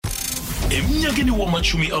Eminyakeni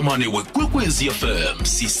wamachumi amane weKwekwezi FM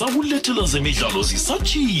sisawulethela zemidlalo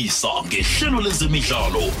zisatshisa ngehlelo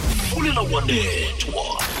lezemidlalo Fulela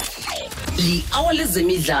Wanethwa. Li-hour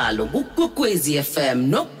lezemidlalo kuKwekwezi FM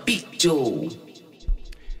no Big Joe.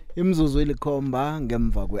 Imzuzu ilikhomba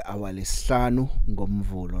ngemva kwe-hour lesihlanu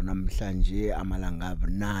ngomvulo namhlanje amalanga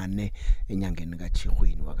abo-9 enyangeni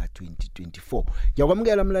kaTjhirhweni waka-2024.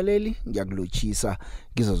 Ngiyakwamukela mlaleli, ngiyakulochisa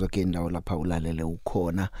kizo zonke indawo lapha ulalele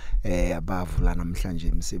ukhona abavula namhlanje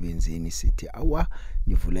emsebenzini sithi awa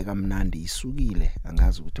nivule kamnandi isukile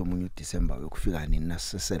angazi ukuthi omunye uDisemba uyokufika nini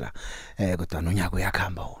nasisela kodwa nonyaka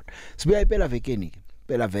uyakhamba wona. Sibuya iphela vekeni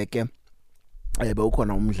phela veke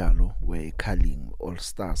bewukhona umdlalo we-curling All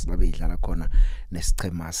Stars labe idlala khona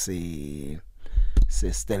nesichema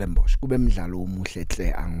se-Stellenbosch. Kube umdlalo omuhle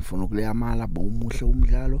hle, angifuna ukuleyamala umuhle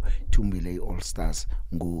umdlalo, thumbile i-All Stars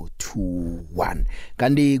ngo-2-1.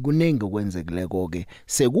 Kanti kunenge okwenzekileko ke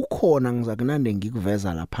sekukhona ngizakunande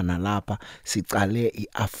ngikuveza lapha nalapha sicale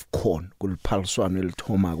i-AFCON kuliphaliswano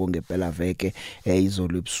elithoma ngempela veke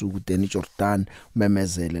izolo ebusuku Danny Jordan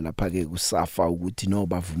memezele lapha ke kusafa ukuthi no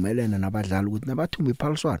bavumelene nabadlali ukuthi nabathumba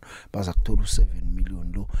iphaliswano baza kuthola u7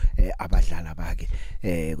 million lo abadlala bake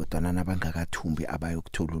kodwa nabangakathumbi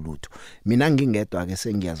abayokuthola ulutho. Mina ngingedwa ke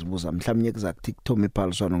sengiyazibuza mhlawumnye kuzakuthi kuthoma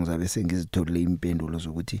iphaliswano ngizabe sengizitholile impendulo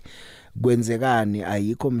zokuthi kwenzekani,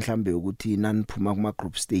 ayikho mhlambe ukuthi naniphuma kuma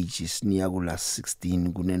group stages niya ku last 16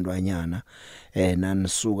 kunendwanyana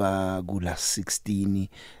nanisuka ku last 16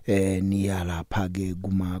 niya lapha ke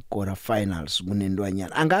kuma quarter finals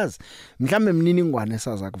kunendwanyana. Angazi mhlambe mniningwane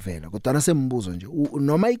esaza kuvela kodwa nasembuzo nje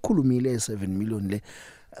noma ikhulumile 7 million le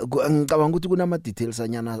ngicabanga ukuthi kunama details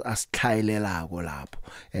anyana asithayilelako lapho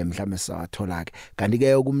mhlambe sawathola ke. Kanti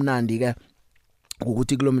ke kumnandi ke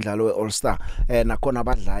ukuthi kulomdlalo we-All Star nakhona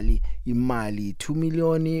abadlali imali 2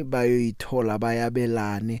 million bayoyithola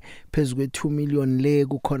bayabelane phezulu kwe 2 million le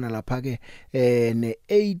kukhona lapha ke ne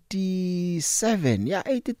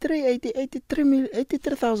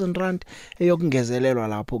 83,000 rand eyokungezelelwa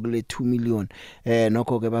lapho kule 2 million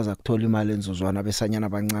nokho ke baza kuthola imali enzozwana besanyana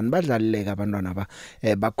abancane badlalileka abantwana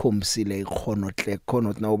bakhombisile ikhono hle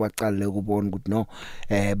khona na ubaqalile kubona ukuthi no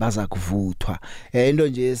baza kuvuthwa into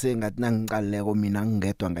nje esengathi nangiqalileko mina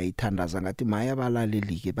ngedwa ngayithandaza ngathi maya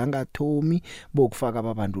abalaleli ke bangathomi bokufaka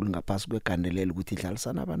ababanduli ngaphasi kwegandelelo ukuthi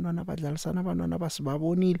idlalisana abantwana abadlalisana abantwana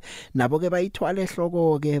basibabonile nabo ke bayithwala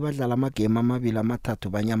ehloko ke badlala amagame amabili amathathu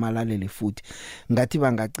banyamalale futhi ngathi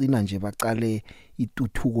bangacina nje baqale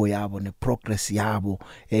ituthuko yabo neprogress yabo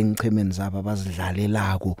engichemeni zabo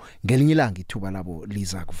abazidlalelako ngelinye ilanga ithuba labo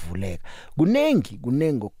liza kuvuleka. Kunengi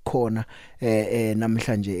okukhona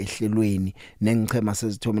namhlanje ehlelweni nengichema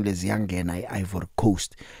sezithomile ziyangena eIvory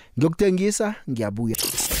Coast. Ngiyokutengisa ngiyabuya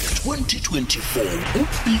 2024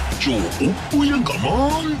 uBig Joe ubuye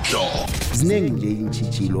ngamandla. Zinengi nje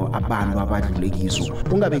intshitshilo abantu abadlulekizo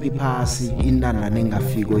ungabeki phasi indana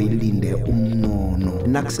nengafiko ilinde umnono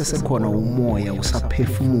nakusese khona umoya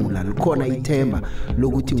usaphefumula likhona ithemba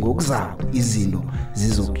lokuthi ngokuzayo izinto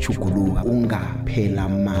zizokuchuguluka ungaphela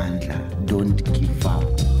amandla, don't give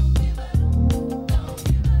up.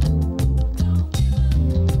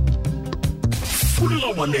 Fulela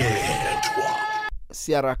Wanethwa.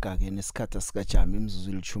 Siyaraga ke nesikhatha sikajama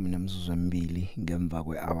imzuzu 10 nemzuzu 2 ngemva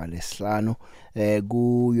kwe-hour lesihlanu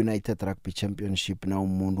ku United Rugby Championship na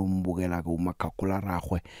umuntu umbukela ke uMakhakula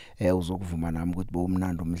Ragwe uzokuvuma nami ukuthi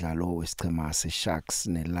bomnandi umdlalo wesichema seSharks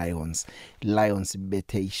neLions. Lions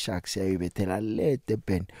bethe iSharks yayibethela le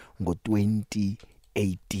Durban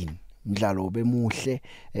ngo-2018. Mdlalo bemuhle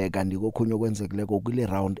kanti kokhonye okwenzekileko kule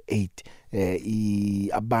round 8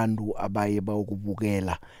 abantu abaye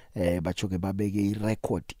bawukubukela bachoke babeke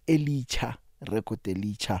irecord elicha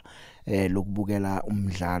lokubukela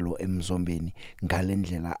umdlalo emzombeni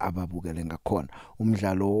ngalendlela ababukele ngakhona.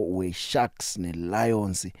 Umdlalo weSharks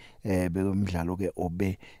neLions bekumdlalo ke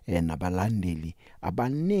obe nabalandeli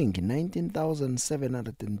abaningi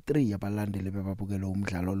 19,703 abalandeli bebabukela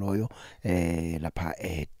umdlalo loyo lapha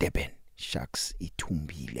eDurban. Sharks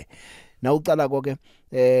ithumbile. Na uqala konke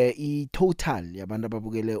i-total yabantu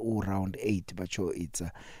ababukele u-round 8 bacho it's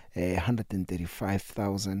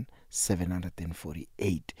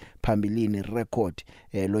 135,748. Phambilini record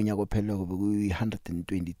lonyaka opheleko beku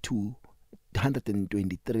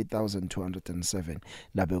 123,207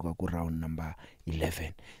 labekwa ku round number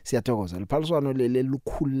 11. Siyathokoza liphaliswano lele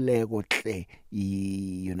lukhuleko hle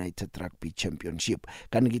i-United Rugby Championship.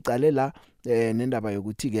 Kanti ngicale la nendaba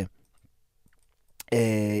yokuthi ke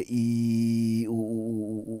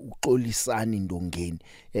uxolisana indongeni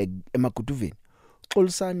emaguduveni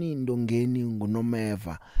Xolisani Ndongeni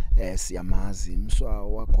nguNomeva siyamazi Mswa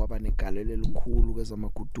wakho abanegalelo elikhulu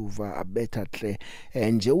kwezamaguduva abetha hle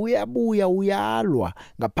nje uyabuya uyalwa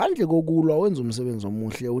ngaphandle kokulwa wenza umsebenzi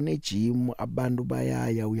omuhle unegym abantu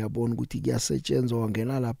bayaya uyabona ukuthi kuyasetshenzwa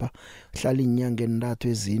wangena lapha hlala inyanga endathu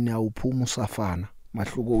ezine awuphuma usafana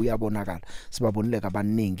mahluko uyabonakala sibabonileka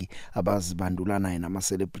abaningi abazibandulana naye nama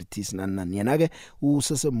celebrities nani yena ke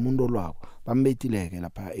usesemuntu olwako bambethileke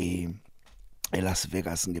lapha eLas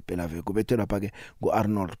Vegas ngempela veke kubethe lapha ke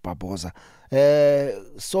nguArnold Barbosa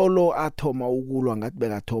solo athoma ukulwa ngathi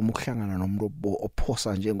bekathoma ukuhlangana nomuntu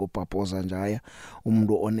ophosa njengoBarbosa njaya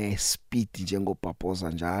umuntu one speed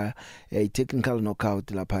njengoBarbosa njaya technical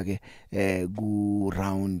knockout lapha ke ku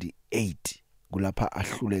round 8 kulapha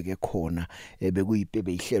ahluleke khona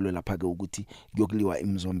bekuyipe ihlelwe lapha ke ukuthi kuyokliwa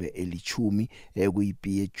imizombe elichumi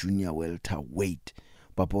kuyipi ye junior welterweight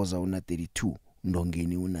Barbosa una 32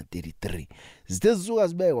 Ndongeni una 33 zithe zizuka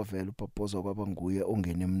zibekwa vele uBarbosa kwaba nguye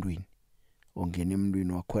ongena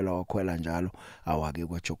emntwini wakhwela njalo awake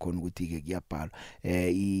kwatsho khona ukuthi ke kuyabhala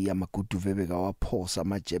iyamaguduve bekawaphosa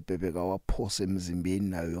amajebhe bekawaphosa emzimbeni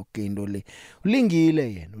nayo yonke into le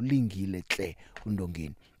ulingile hle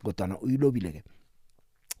uNdongeni kodwa uyilobile ke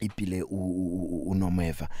ipile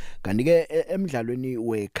uNomeva kanti ke emidlalweni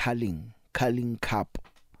we-curling cup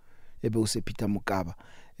ebe usePeter Mokaba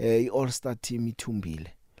i-All-Star team ithumbile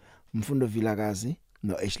Mfundo Vilakazi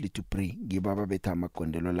no Ashley Dupree ngibaba betha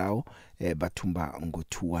amagondelo lawo bathumba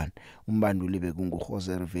ngo2-1 umbanduli bekungu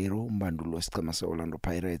Jose Rivero umbanduli wesichema seOrlando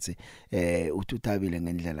Pirates uthuthabile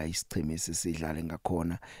ngendlela isicheme sesidlale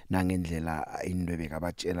ngakhona nangendlela indwebeka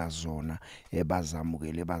abatshela zona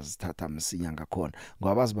bazamukele bazithatha msinya ngakhona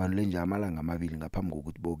ngoba bazibandule nje amalanga amabili ngaphambi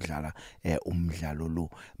kokuthi bokudlala umdlalo lo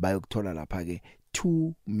bayokuthola lapha ke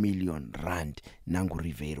 2 million rand nangu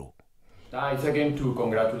Rivero. It's again to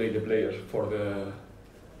congratulate the players for the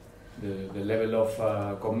level of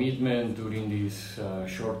commitment during this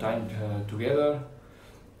short time together.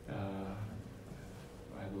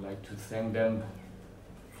 I would like to thank them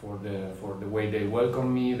for the way they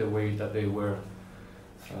welcomed me, the way that they were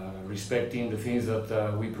respecting the things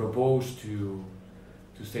that we proposed to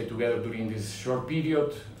stay together during this short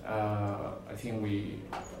period. I think we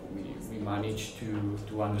managed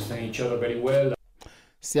to understand each other very well.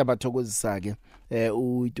 Siyabathokozisa ke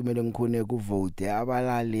uyitumele ngikhone ku vote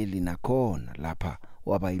abalaleli nakhona lapha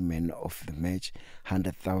waba iman of the match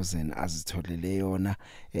 100,000 azitholele yona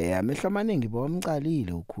amehlo amaningi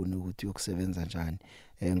bawamcalile ukhona ukuthi yokusebenza njani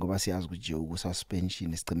ngoba siyazi ukuthi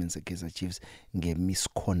ukususpension isicemeni seKaizer Chiefs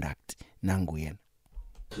ngemisconduct nanguyena.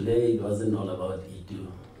 Today it wasn't all about Edu.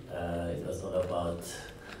 It was all about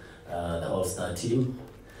the All-Star team.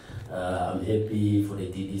 I'm happy for the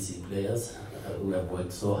DDC players who have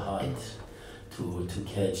worked so hard to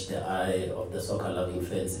catch the eye of the soccer-loving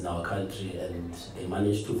fans in our country, and they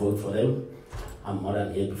managed to vote for them. I'm more than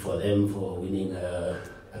happy for them for winning a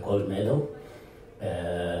gold medal.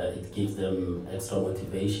 It gives them extra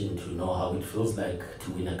motivation to know how it feels like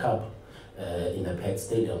to win a cup in a packed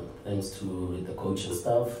stadium. Thanks to the coaching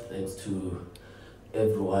staff, thanks to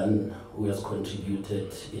everyone who has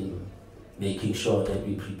contributed in making sure that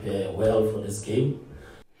we prepare well for this game.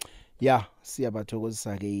 Yeah,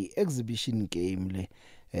 siyabathokozisa ke i-exhibition game le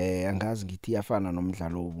angazi ngithi yafana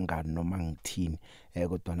nomdlalo wobungani noma ngithini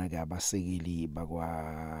kodwa ke abasekeli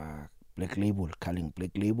bakwa Black Label calling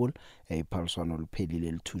Black Label iphaliswano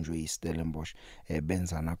liphelile lithunjwe iStellenbosch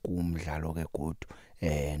benzana kumdlalo ke godu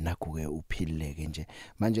nakho ke uphilileke nje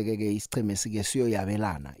manje ke isicheme sike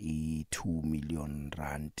siyoyabelana i2 million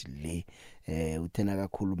rand le uthena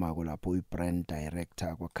kakhuluma ko lapho ibrand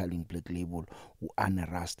director kwa calling Black Label uAnne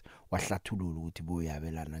Rust wahlathulula ukuthi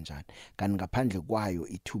boyabelana njani kanti ngaphandle kwayo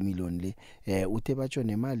i2 million le uthe batsho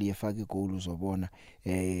nemali efaka igoli uzobona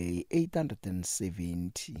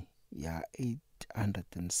 870 ya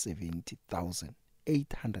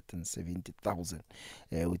 870,000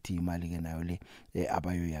 uthi imali ke nayo le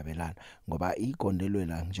abayoyabelana ngoba igondelwe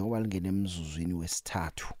la njengoba lingene emzuzwini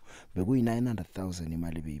wesithathu bekuyi 900,000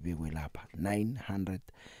 imali beyibekwe lapha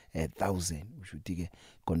 900,000 usho ukuthi ke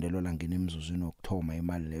igondelo la ngene emzuzwini wokthoma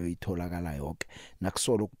imali leyo itholakala yonke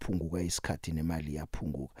nakusolo kuphunguka isikhathi nemali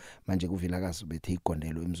yaphunguka manje kuvilakazi bethe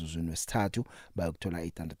igondelo emzuzwini wesithathu bayokuthola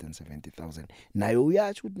 870,000 nayo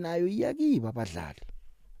uyathi ukuthi nayo iyakiba abadlali.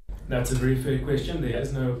 That's a very fair question. There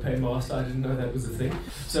is no paymaster. I didn't know that was a thing.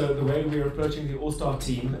 So the way we're approaching the All-Star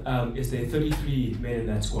team is there are 33 men in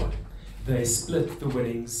that squad. They split the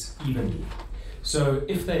winnings evenly. So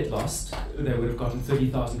if they'd lost, they would have gotten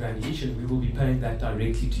 30,000 rand each, and we will be paying that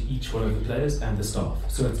directly to each one of the players and the staff.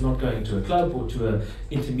 So it's not going to a club or to an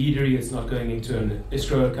intermediary, it's not going into an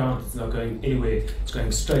escrow account, it's not going anywhere, it's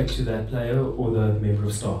going straight to that player or the member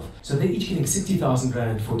of staff. So they're each getting 60,000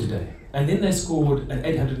 rand for today. And then they scored an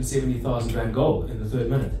 870,000 rand goal in the 3rd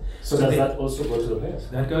minute. So does that also go to the players?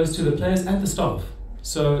 That goes to the players and the staff.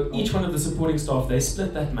 So each one of the supporting staff, they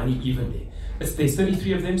split that money evenly. There's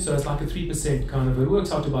 33 of them, so it's like a 3% kind of, it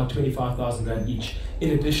works out to about 25,000 rand each,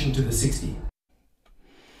 in addition to the 60.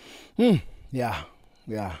 Yeah.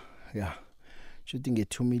 Shooting a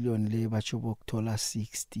 2 million le bacho bokuthola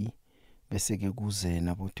 60 bese ke kuze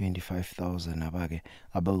nabo 25,000 abake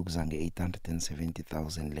abawukuza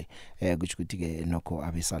nge870,000 le kuthi ukuthi ke nokho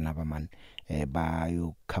abesana abamani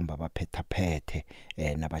bayokhamba baphethe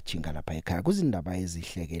nabajinga lapha ekhaya kuzindaba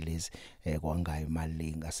ezihlekelezi kwangayo imali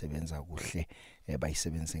ingasebenza kuhle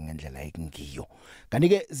bayisebenze ngendlela ekungiyo kanti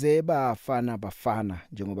ke bafana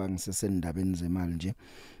njengoba ngisesendabeni zemali nje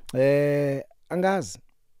angazi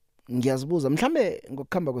ngiyazibuza mhlambe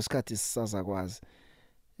ngokukhamba kwesikhathi sisaza kwazi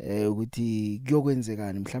ukuthi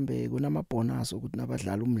kuyokwenzekani mhlambe kunamabonus ukuthi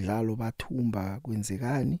nabadlala umdlalo bathumba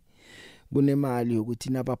kwenzekani kunemali ukuthi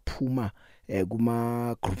nabaphuma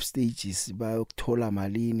kuma group stages bayokuthola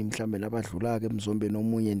malini mhlambe labadlula ke emzombe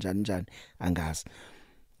nomunye njani angazi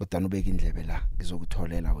kodwa ubeka indlebe la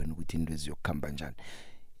ngizokutholela wena ukuthi into eziyokukhamba njani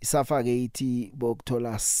isafa ke ithi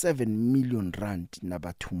bokuthola 7 million rand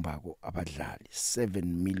nabathumbako abadlali 7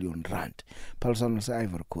 million rand phalisana se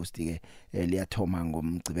Ivory Coast ke liyathoma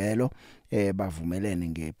ngomgcibelo bavumelene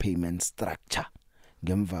ngepayment structure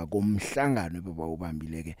ngemva komhlangano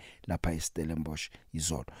ebabawubambile ke lapha eStellenbosch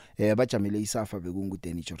izolo bajamile isafa bekungu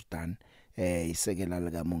Danny Jordan isekela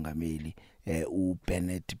lika mongameli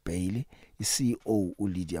uBennett Bailey iCEO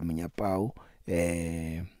uLydia Mnyapau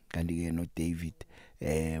kanti ke no David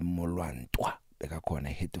Wanethwa bekakhona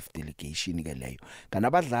head of delegation ke leyo kana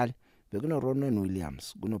abadlali bekuno Ronwen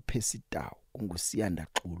Williams kuno Percy Tau kunguSiyanda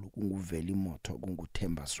Xulu kunguveli Motho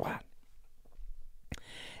kunguThemba Swane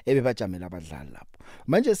bajamela abadlali lapho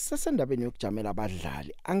manje sisendabeni yokujamela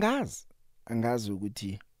abadlali angazi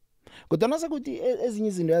ukuthi kodwa nasekuthi ezinye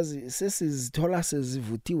izinto yazi sesizithola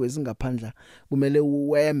sezivuthiwe zingaphandla kumele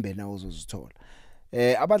uwembe nawo uzozithola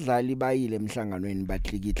abadlali bayile emhlanganweni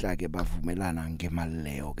baklikitla ke bavumelana ngemali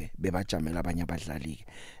leyo ke bebajamela abanye abadlali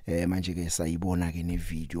ke manje ke sayibona ke ne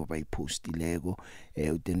video bayipostileko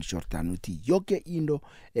uDanny Jordan uthi yonke into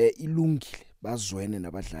ilungile bazwene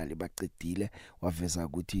nabadlali baqedile waveza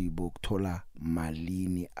ukuthi bokuthola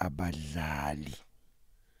malini abadlali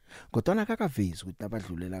kodwa akakavezi ukuthi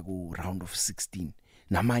abadlulela ku round of 16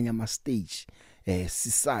 namanye ama stage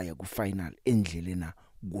sisaya ku final endlelena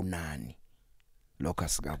kunani lokho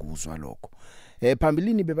sikakuzwa lokho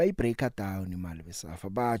phambilini bebayibreaker down imali besafa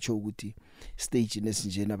batsho ukuthi stage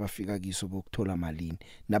nesinjena bafika kiso bokuthola malini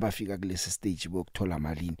nabafika kulesi stage bokuthola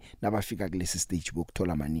malini nabafika kulesi stage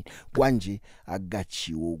bokuthola manini kwanje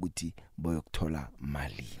akugachiwo ukuthi boyokuthola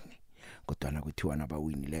malini kodwa kuthiwa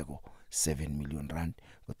nabawinileko 7 million rand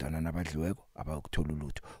kodwa nabadliweko abayokuthola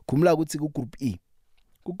ulutho khumula ukuthi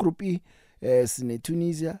ku group E sine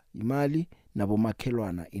Tunisia imali nabo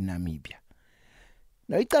makhelwana eNamibia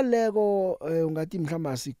Nayicaleko ungathi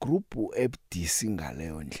mhlamba si group FDC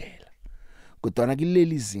ngaleyo ndlela. Kodwa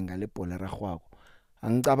kileli izinga lebhola ragwako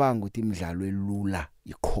angicabanga ukuthi imidlalo elula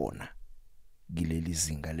ikhona kileli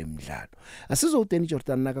izinga lemidlalo. Asizo uDanny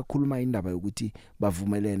Jordan nakakhuluma indaba yokuthi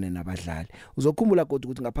bavumelene nabadlali. Uzokhumbula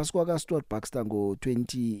kodwa ukuthi ngaphasi kwa Stuart Baxter ngo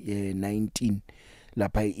 2019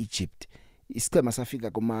 lapha eEgypt isicema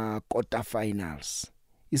safika kuma quarter finals.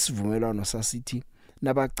 Isivumelwano sasithi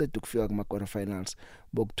nabaqeda ukufika kuma quarter finals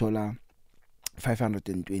bokuthola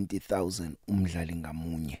 520,000 umdlali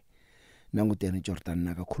ngamunye. Nangu Danny Jordan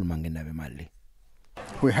nakakhuluma ngendaba emali.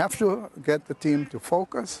 We have to get the team to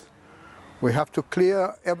focus. We have to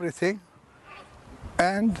clear everything.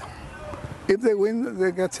 And if they win,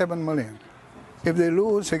 they get 7 million. If they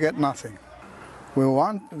lose, they get nothing. We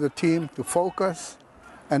want the team to focus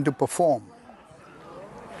and to perform.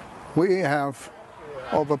 We have,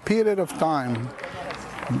 over a period of time,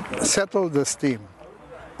 settled this team.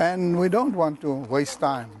 And we don't want to waste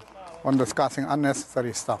time on discussing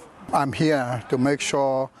unnecessary stuff. I'm here to make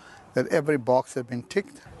sure that every box has been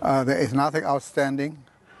ticked, there is nothing outstanding,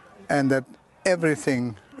 and that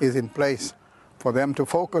everything is in place for them to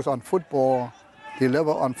focus on football,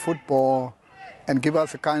 deliver on football, and give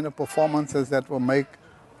us the kind of performances that will make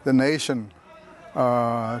the nation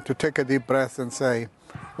to take a deep breath and say,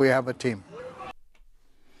 we have a team.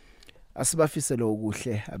 asibafisele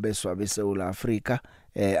okuhle abeswa beSouth Africa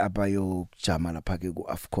abayokujama lapha ke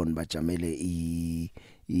kuAfcon bajamele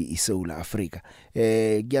iSouth Africa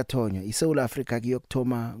kuyathonywa iSouth Africa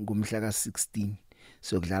kuyokthoma ngomhla ka16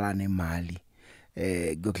 sokudlala neMali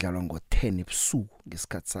kuyokudlalwa ngo10 ebusuku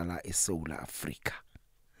ngesikhathi sala eSouth Africa.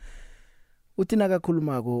 Uthina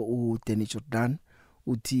kakhulumako uDenny Jordan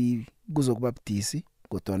uthi kuzokuba budisi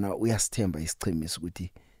kodwa uyasithemba isichemisi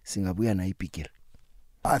ukuthi singabuya na ibigiri.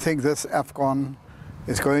 I think this AFCON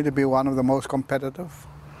is going to be one of the most competitive.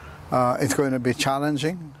 It's going to be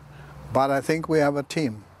challenging, but I think we have a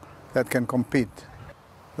team that can compete.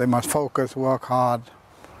 They must focus, work hard,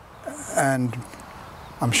 and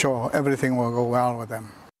I'm sure everything will go well with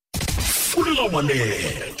them. Fulela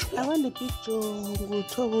Wanethwa. Awale picture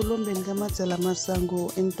nguthobo lombeni kamadzala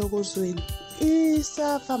masango entokozweni.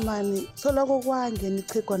 Isafa mani sola kokwangena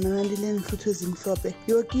ichegwana nalile nhluthu ezimhlophe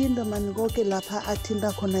yonke into mani konke lapha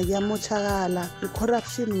athinta khona yamochakala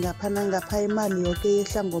icorruption ngapha nangapha imali yonke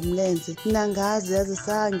yehla ngomlenze nangazi yazi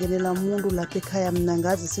sangenela umuntu lapha ekhaya mina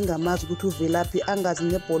ngazi singamazi ukuthi uvelaphi angazi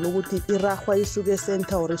nebhola ukuthi iragwa isuke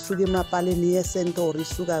center or isuke emapaleni ye center or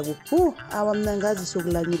isuka ku awamna ngazi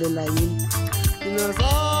sokulanyelela yini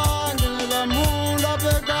inazangenela umuntu lapha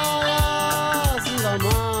ekhaya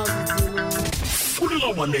singamazi Fulela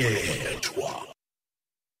Wanethwa.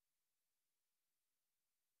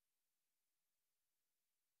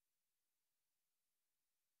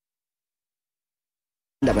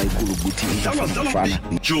 Indaba inkulu ukuthi ingafana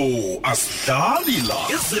Joe asidlali la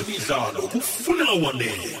ezemidlalo kufulela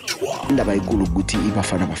Wanethwa. indaba inkulu ukuthi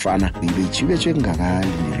ibafana ibejibe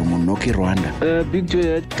njengakali nelomuntu nokho Rwanda. Big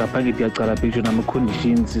Joe lapha ngiyacala picture nama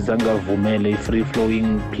conditions zangavumele free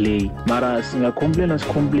flowing play mara singacomplain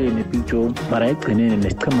sikhompline Big Joe mara egcineni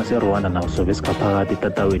nesichema seRwanda nawo sobe sikaphakathi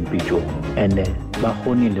tataweni Big Joe and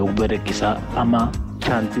bahonile ukuberegisa ama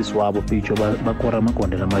chances wabo picture bakora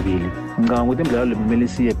amagondela amabili ngicabanga ukuthi imidlalo lemele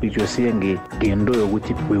siye picture siye ngento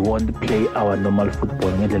yokuthi we want to play our normal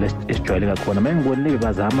football ngendlela esijwayele khona mengibonile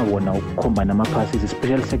bazama bona ukucombine ama passes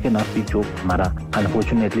especially second half picture mara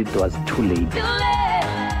unfortunately it was too late.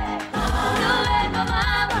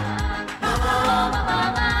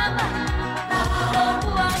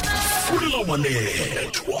 Fulela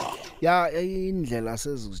Wanethwa. Ya indlela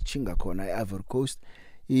sezichinga khona eIvory Coast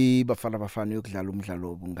ibafana yokudlala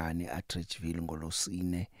umdlalo obungane eAtteridgeville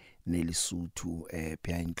ngolosine neLesotho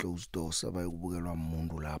behind closed doors abayokubukelwa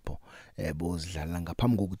umuntu lapho bozidlala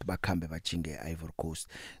ngaphambi kokuthi bakhambe bajinge eIvory Coast.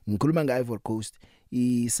 Ngikhuluma ngeIvory Coast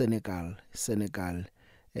Senegal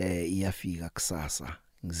iyafika kusasa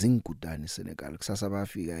ngizingudani Senegal kusasa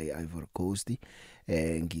bafika eIvory Coast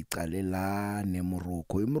ngicale la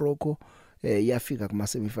neMorocco yafika kuma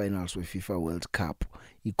semifinals weFIFA World Cup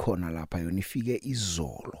ikhona lapha yona ifike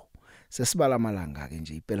izolo sesibala amalanga ke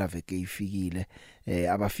nje iphela veke ifikile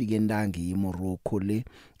abafike endangi eMorocco le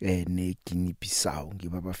neGuinea Bissau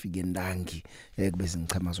ngiba abafike endangi kubeze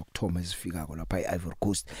ngichema zokuthoma ezifikako lapha eIvory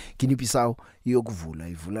Coast. Guinea Bissau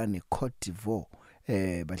ivula neCote d'Ivoire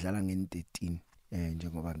badlala nge-13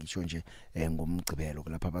 njengoba ngisho nje ngomgcibelo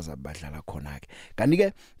lapha bazabadlala khona ke kanti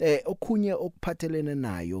ke okhunye okuphathelene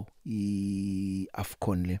nayo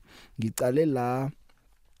iAfcon le ngicale la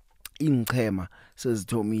ingchema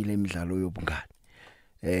sezithomile imidlalo yobungane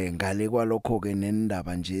ngale kwalokho ke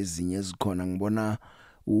nendaba nje ezinye ezikhona ngibona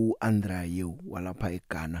uAndrea Yew walapha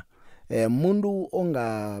eGhana umuntu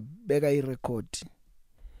ongabeka irecord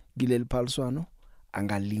kileli phaliswano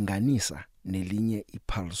angalinganisa nelinye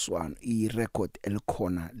iphaliswano irecord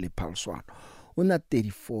elikhona lephaliswano una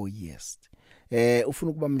 34 years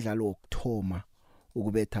ufuna ukuba umdlalo wokthoma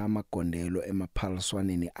ukubetha amagondelo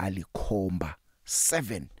emaphaliswaneni alikhomba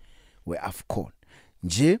 7 weAfcon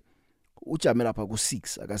nje ujame lapha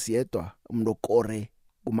ku6 akasiyedwa umuntu okore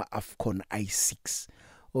kuma Afcon i6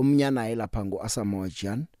 omnyana yelapha ngoAsamoah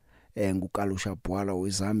Gyan nguKalusha Bwala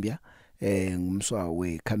weZambia ngumswa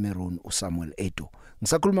weCameroon uSamuel Eto'o.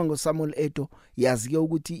 Ngisakhuluma ngoSamuel Eto'o yazi ke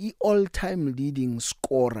ukuthi iall time leading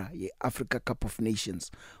scorer yeAfrica Cup of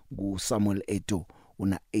Nations nguSamuel Eto'o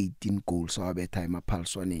una 18 goals wabetha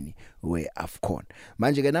emaphaliswaneni weAfcon.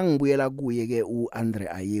 Manje ke nangibuyela kuye ke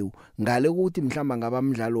uAndrea Yew ngale ukuthi mhlamba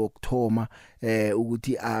ngabamdlalo wokthoma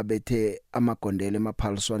ukuthi abethe amagondelo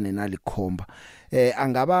emaphaliswaneni alikhomba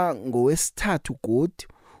angaba ngowesithathu godi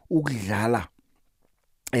ukudlala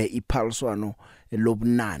iphaliswano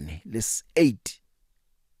lobunane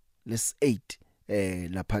les8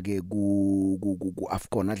 lapha ke ku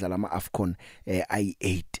Afcon adlala ama Afcon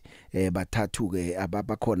i8 bathathu ke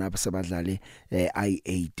abakhona abasebadlale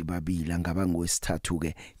i8 babili ngaba ngowesithathu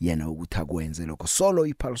ke yena ukuthi akwenze lokho solo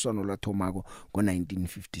iphaliswano lathomako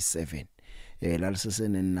ngo1957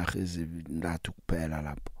 lalisesenenarha ezintathu kuphela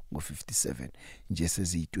lapho ngo57 nje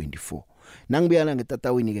sezi24 nangibuyana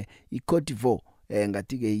ngetatawini ke iCote d'Ivoire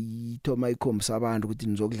ngathi ke ithoma ikhombisa abantu ukuthi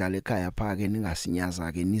nizokudlala ekhaya phake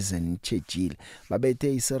ningasinyaza ke nize nitshejile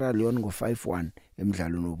babethe iSierra Leone ngo5-1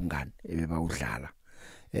 emidlalweni wobungane ebebawudlala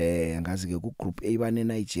ngazi ke ku group A bane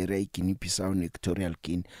Nigeria, iGuinea Bissau neEquatorial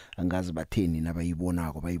Guinea angazi batheni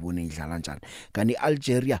nabayibonako bayibone idlala kanjani kanti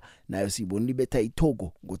Algeria nayo sibona libetha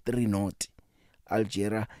iTogo ngo3-0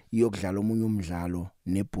 Algeria iyokudlala omunye umdlalo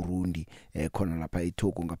neBurundi khona lapha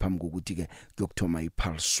eTogo ngaphambi kokuthi ke kuyokuthoma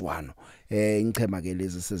iphaliswano ingchema ke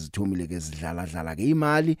lezi sezithomile ke zidlala ke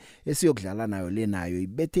imali esiyokudlala nayo lenayo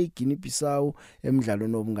ibethe iGuinea Bissau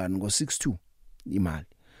emidlalweni wobungane ngo6-2 imali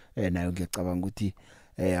nayo ngiyacabanga ukuthi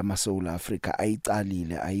amaSouth Africa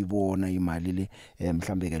ayicalile ayibona imali le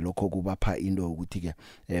mhlambe ke lokho kubapha into ukuthi ke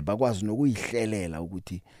bakwazi nokuyihlelela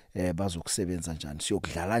ukuthi bazokusebenza njani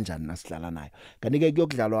siyokudlala njani nasidlala nayo kanti ke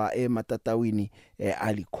kuyokudlalwa ematatawini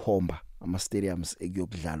alikhomba ama stadiums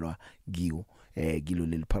ekuyokudlalwa kiwo kilo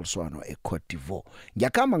leliphaliswano eCote d'Ivoire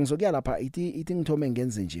ngiyakhamba ngizokuya lapha ithi ngithome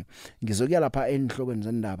ngenze nje ngizokuya lapha enhlokweni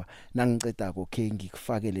zendaba nangiceda okay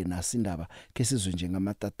ngikufakele nasindaba ke sizwe nje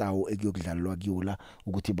ngamatatawu ekuyokudlalwa kiwo la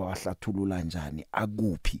ukuthi bawahlathulula njani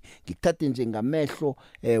akuphi ngikuthathe nje ngamehlo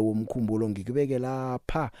womkhumbulo ngikubeke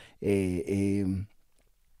lapha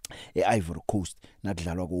Ivory Coast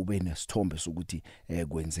nakudlalwa kube nesithombe sokuthi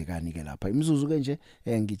kwenzekani ke lapha imizuzu ke nje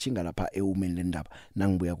ngichinga lapha ewomen lendaba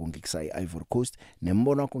nangibuya ngikisa iVory Coast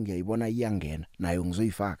nembono wakho ngiyayibona iyangena nayo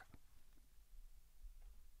ngizoyifaka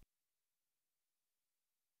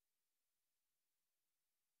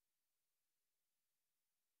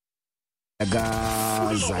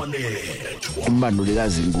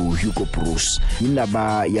Umbandulikazi nguHugo Bruce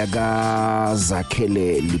indaba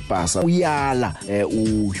yakazakhele lipasa uyala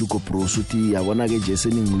uHugo Bruce uthi yabona ke nje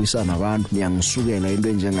seningilwisana abantu niyangisukela into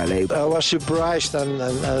enjengaleyo. I was surprised and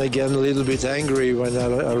again a little bit angry when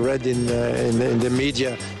I read in the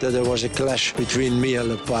media that there was a clash between me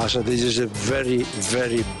and Lipasa. This is a very,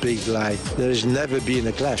 very big lie. There has never been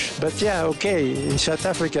a clash. But yeah, okay, in South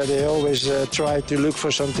Africa they always try to look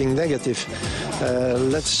for something negative.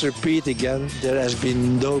 Let's repeat again, there has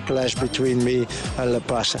been no clash between me and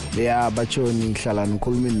Lipasa. Yeah, bachoni ngihlala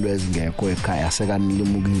nikhuluma indwezi ngekho ekhaya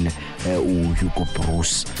sekanilimukile uHugo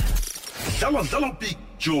Bruce. Dlala Big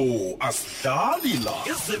Joe asidlali la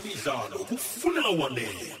ezemidlalo kufunela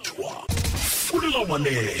Wanethwa.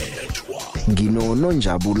 Ngino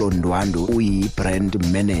Nonjabulo Ndwando uyi-brand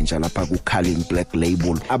manager lapha ku-Culling Black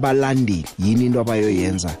Label abalandeli yini into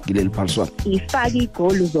abayoyenza kuleli phaliswano ifaka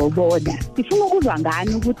igoli uzobona sifuna ukuzwa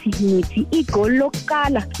ngani ukuthi nithi igoli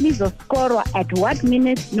lokuqala lizoskorwa at what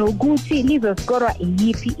minute nokuthi lizoskorwa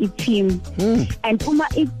yipi i-team and uma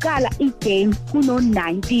iqala i-game kuno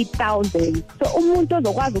 90,000 so umuntu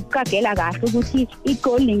ozokwazi ukuqagela kahle ukuthi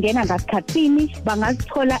igoli lingena ngasikhathini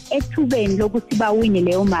bangazithola ethubeni lokuthi bawine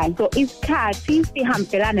leyo mali so isikhathi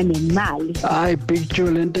sihambiselana nemali hayi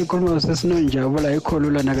picture lento ekhuluma sesinonjabula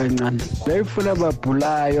ikholulana kancane bayifuna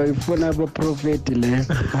ababhulayo ifuna abaprofet le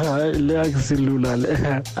hayi le akusilula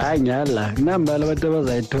le hayi nyala nambala abantu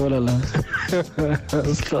abazayithola la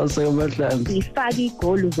sihlose amahlanzi ifaka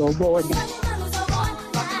igoli uzobona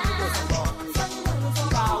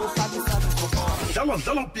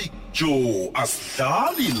Dlala Big Joe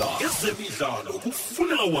asidlali la ezemidlalo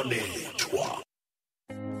kufunela Wanethwa.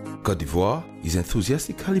 Côte d'Ivoire is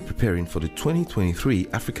enthusiastically preparing for the 2023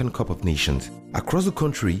 African Cup of Nations. Across the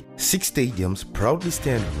country, 6 stadiums proudly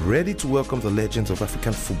stand ready to welcome the legends of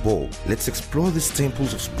African football. Let's explore these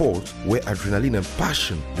temples of sport where adrenaline and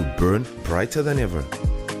passion will burn brighter than ever.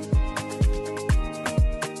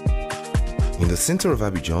 In the center of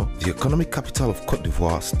Abidjan, the economic capital of Côte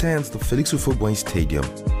d'Ivoire, stands the Félix Houphouët-Boigny Stadium.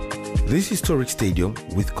 This historic stadium,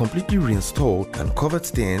 with completely reinstalled and covered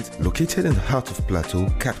stands located in the heart of Plateau,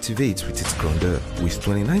 captivates with its grandeur. With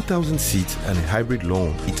 29,000 seats and a hybrid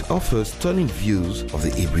lawn, it offers stunning views of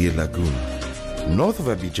the Ebrié Lagoon. North of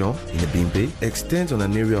Abidjan, in Ebimbe, extends on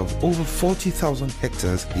an area of over 40,000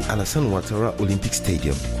 hectares the Alassane Ouattara Olympic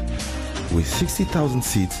Stadium. With 60,000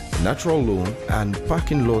 seats, natural lawn, and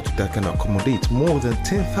parking lot that can accommodate more than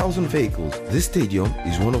 10,000 vehicles, this stadium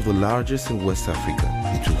is one of the largest in West Africa.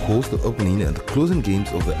 It will host the opening and the closing games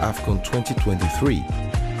of the AFCON 2023.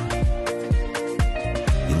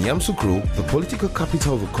 In Yamoussoukro, the political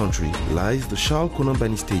capital of the country, lies the Charles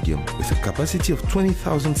Konan-Banny Stadium with a capacity of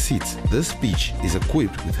 20,000 seats. This pitch is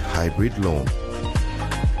equipped with hybrid lawn.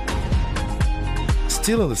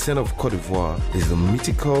 Still in the center of Cote d'Ivoire is the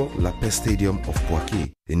mythical La Paix Stadium of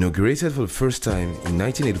Bouaké. Inaugurated for the first time in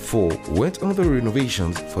 1984, went under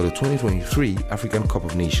renovations for the 2023 African Cup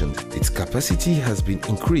of Nations. Its capacity has been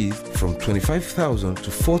increased from 25,000 to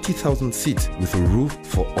 40,000 seats with a roof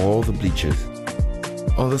for all the bleachers.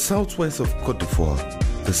 On the southwest of Cote d'Ivoire,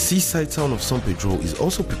 the seaside town of San Pedro is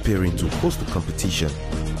also preparing to host the competition.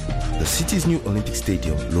 The city's new Olympic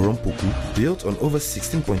Stadium, Laurent Pokou, built on over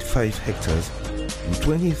 16.5 hectares with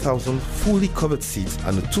 20,000 fully covered seats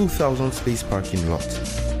and a 2,000 space parking lot.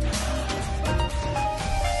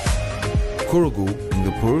 Korogo, in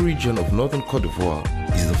the Poro region of northern Cote d'Ivoire,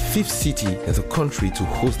 is the fifth city in the country to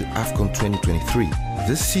host the AFCON 2023.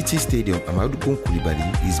 This city stadium, Amadou Kon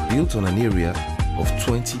Coulibaly, is built on an area of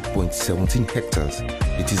 20.17 hectares.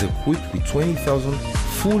 It is equipped with 20,000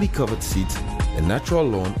 fully covered seats, a natural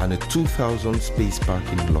lawn and a 2,000 space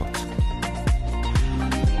parking lot.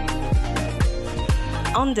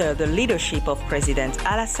 Under the leadership of President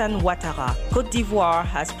Alassane Ouattara, Côte d'Ivoire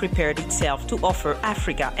has prepared itself to offer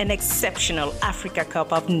Africa an exceptional Africa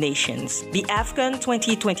Cup of Nations. The AFCON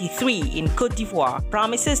 2023 in Côte d'Ivoire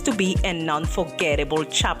promises to be an unforgettable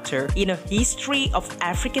chapter in a history of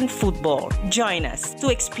African football. Join us to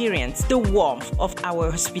experience the warmth of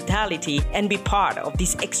our hospitality and be part of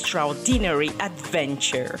this extraordinary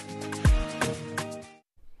adventure.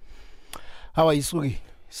 How are you, Sugi?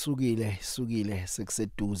 Sukile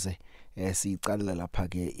sekuseduze siyicalela lapha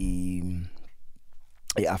ke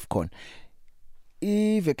iAfcon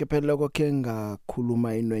iveke phela kokhe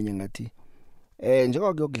ngakhuluma inwenye ngathi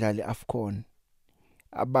njengoba kuyokudlala iAfcon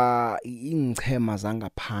aba ingchema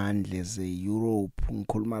zangaphandle ze-Europe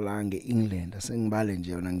ngikhuluma la ngeEngland sengibale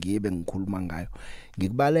nje yona ngibe ngikhuluma ngayo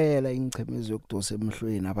ngikubalela ingchema eziyokudosa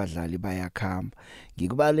emhlweni abadlali bayakhamba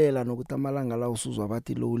ngikubalela nokuthi amalanga la usuzwa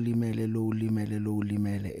bathi lo ulimele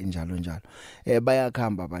enjalo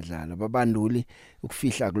bayakhamba abadlali babanduli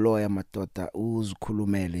ukufihla kuloya madoda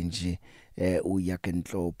uzikhulumele nje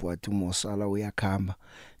uyakenhlopho wathi uMosala uyakhamba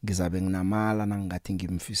ngizabe nginamala nangathi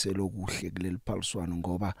ngimfisela okuhle kuleli phaliswano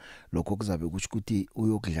ngoba lokho kuzabe kusho ukuthi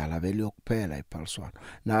uyokudlala bele yokuphela iphaliswano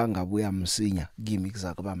na ngabuya msinya kimi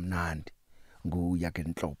kuzakuba mnandi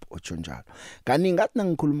nguyakenhlopho otsho njalo kanti ngathi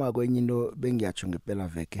nangikhuluma kwenye into bengiyatsho ngempela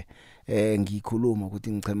veke ngikhuluma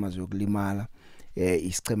ukuthi ngichema zokulimala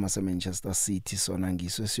isichema seManchester City sona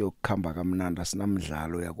ngiso siyokukhamba kamnandi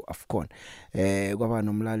sinamdlalo ya kuAfcon kwaba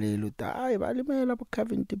nomlaleli uthi hayi balimela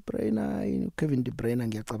Kevin De Bruyne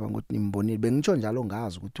ngiyacabanga ukuthi nimbonile bengitsho njalo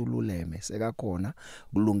ngazi ukuthi ululeme sekakhona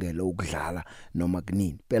kulungele ukudlala noma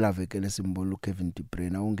kunini phela veke lesimbolo Kevin De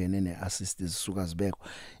Bruyne ungene neassist zisuka zibekho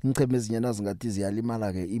ingcheme ezinye nazi ngathi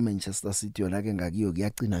ziyalimala ke iManchester City yona ke ngakiyo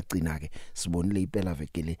kuyacina ke sibonile iphela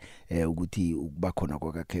veke le ukuthi ukuba khona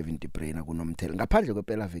kwa Kevin De Bruyne kunomthelo ngaphandle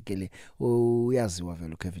kwephela veke le uyaziwa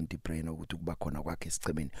vele uKevin De Bruyne ukuthi kuba khona kwakhe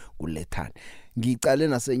isichemeni kulethana ngicale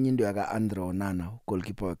nasenye into yaka Andre Onana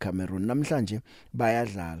goalkeeper weCameroon namhlanje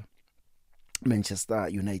bayadlala Manchester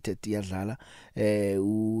United iyadlala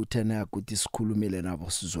uthena ukuthi sikhulumile nabo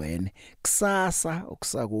sizwene kusasa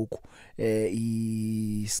okusakukho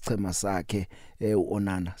isichema sakhe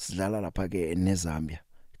uOnana sidlala lapha ke neZambia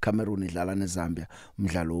Cameroon idlala neZambia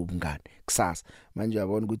umdlalo wobungane kusasa manje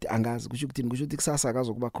uyabona ukuthi angazi kusho ukuthini kusho ukuthi kusasa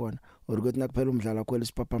akazokuba khona ukuthi nakuphela umdlalo kwele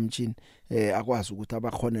siphaphamtshini akwazi ukuthi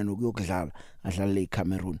abakhona nokuyokudlala adlala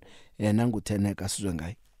leCameroon nangutheneka sizwe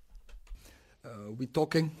ngayi. We're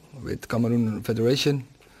talking with Cameroon Federation,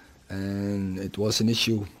 and it was an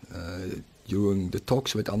issue during the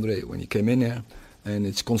talks with Andre when he came in here, and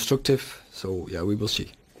it's constructive, so yeah, we will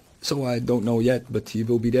see. So I don't know yet, but he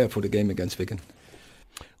will be there for the game against Wigan.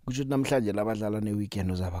 Kusho namhlanje labadlala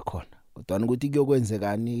neweekend uzaba khona kodwa ukuthi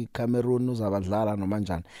kuyokwenzekani Cameroon uzabadlala noma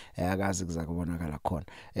njani akazi kuzakubonakala khona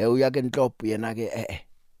uyakenhlopho yena ke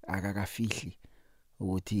akakafihli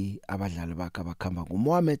ukuthi abadlali bakhe bakhamba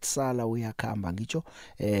nguMohamed Salah uyakhamba ngitsho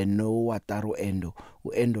no Wataru Endo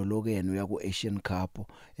uEndo lokene uya kuAsian Cup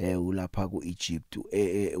ulapha kuEgypt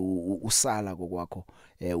uSalah kokwakho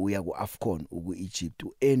uya kuAfcon kuEgypt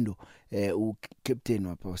uEndo ucaptain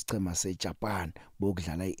wapha sichema seJapan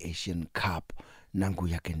bokudlala iAsian Cup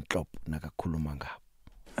nanguya kenhlopho nakakhuluma ngabo.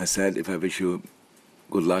 I said if I wish you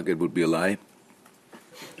good luck it would be a lie.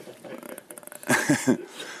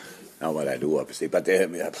 Not what I do, obviously, but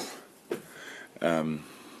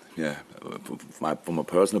from a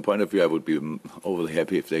personal point of view, I would be overly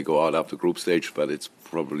happy if they go out after group stage, but it's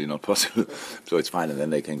probably not possible. So it's fine, and then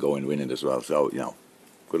they can go and win it as well. So,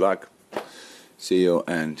 good luck. See you,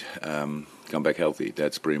 and come back healthy.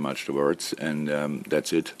 That's pretty much the words, and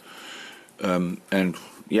that's it.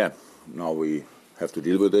 Now we have to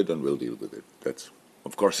deal with it, and we'll deal with it.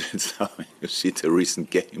 of course, it's you see the recent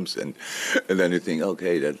games, and then you think,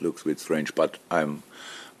 okay, that looks a bit strange. But I'm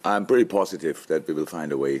pretty positive that we will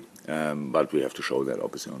find a way. But we have to show that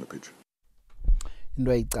obviously on the pitch.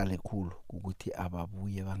 Into ayicale khulu ukuthi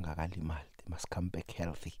ababuye bangakalimali, they must come back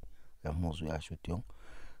healthy. Yamuzwe yasho Diyong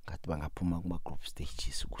ngathi bangaphuma kuma group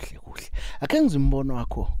stages kuhle. Ake ngizimbono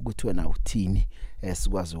wakho ukuthi wena uthini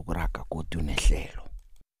esikwazi ukuraga kodwa unehlelo.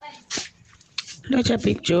 Locha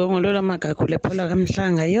Big Joe ngolola magagu lephola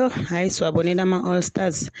kamhlanga yo hayi siwabonela ama All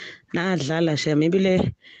Stars nadlala she maybe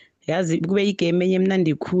le yazi kube igame enye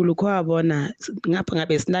emnandi khulu kwabona ngapha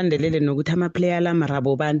ngabe sinandelele nokuthi ama player la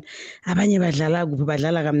marabobani abanye badlala kuphi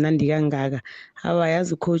badlala kamnandi kangaka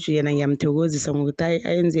abayazi coach yena ngiyamthokozisa ngokuthi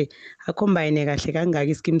ayenze acombine kahle kangaka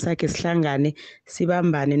ischeme sakhe sihlangane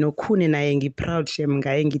sibambane nokhune naye ngiproud shem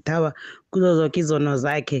ngaye ngithawa kuzo zonke izono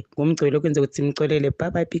zakhe ngomgcwele kwenze ukuthi simcolele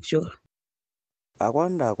bye Big Joe.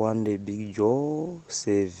 Akwande Big Joe,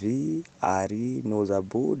 Sevi, Ari,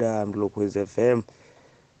 Nozabuda, Mlokwez FM.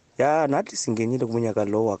 Ya nathi singenile kuminyaka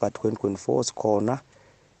lo waka 2024 sikhona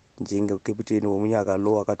njenge captain womunyaka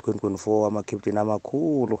lo waka 2024 ama captain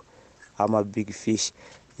amakhulu ama big fish.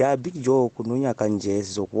 Ya Big Joe kununyaka nje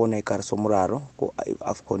sizokubona iKariso Muraro ku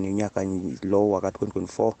AFCON unyaka lo waka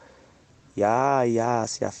 2024. Ya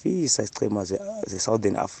siyafisa isicema ze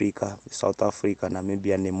Southern Africa, South Africa,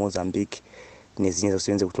 Namibia neMozambique. Nezinye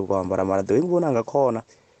zosenze kuhluka mara the ngibona ngakhona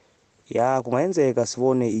ya kungayenzeka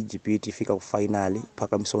sibone iGPT ifika ku final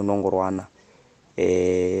phakamiso nongorwana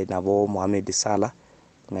nabo Mohamed Salah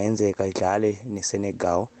kungayenzeka idlale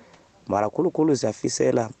neSenegal mara khulukhulu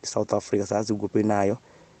siyafisela South Africa sazi group nayo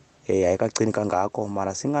ayikagcini kangakho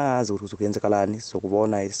mara singazi ukuthi kuyenzekalani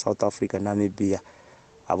sokubona iSouth Africa Namibia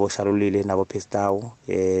abo Shalulile nabo Pestau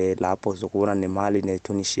lapho sokubona neMali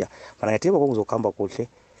neTunisia mara ngathemba kongizokhamba kuhle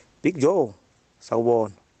Big Joe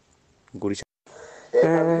sawubona ngulisha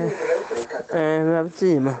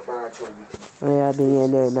ngabusima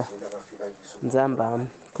uyabingelela Nzambama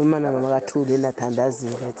kuma na mama kaThuli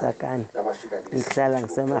nathandazile etsakani ngihlala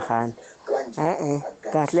ngisemahani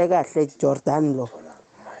kahle Jordan lo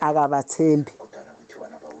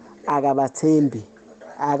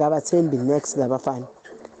akabathembi next labafana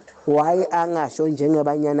why angasho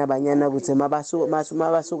njengebanyana ukuthi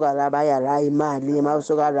mabasuka la bayala imali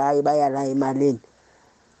mabasuka la bayala imalini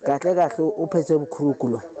kahle uphethe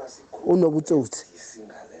ubukhulukulo unobutsotsi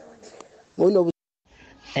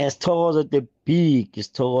Sithokoze the big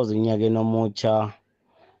sithokoze unyakeni omutsha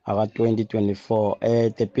aka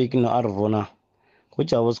 2024 the big no Arvona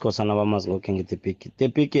kujabu sikhosana bamazi lokho ngithi big the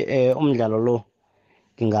big umdlalo lo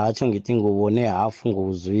ngingatsho ngithi ngubone half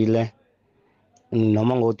nguzwile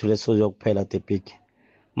noma ngothule sozo kuphela the big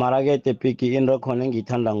mara ke the big into khona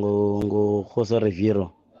engithanda ngo Jose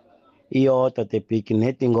Rivero iyodwa the big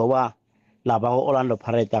nethi ngoba laba Orlando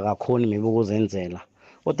Pirates akakhoni maybe ukuzenzela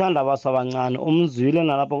uthanda abasu abancane umzwile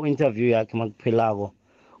nalapha ku interview yakhe makuphelako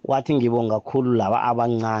wathi ngibonga kakhulu laba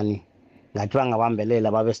abancane ngathi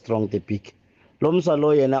bangabambelela babe strong the big lo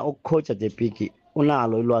msalo yena ukucoacha the big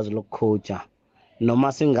unalo ilwazi lokucoacha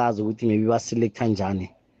noma singazi ukuthi maybe baselecta njani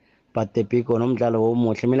but the big onomdlalo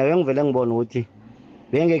omuhle mina bengivele ngibona ukuthi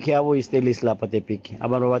bengekhe yabo iStelis lapha the big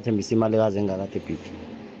abantu bathembisa imali kaze engaka the big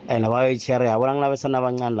and abayichera yabona ngilabesana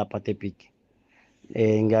abancane lapha the big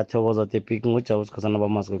ngiyathokoza the big ngujabu sikhosana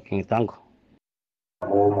bamazi king thank you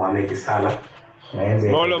Mohamed Salah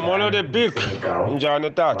Molo the big njani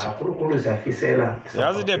tata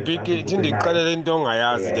yazi the big ithi ndiqalele into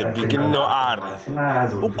ongayazi the big no Ari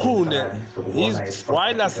ukhune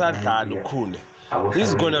why la sadlala ukhune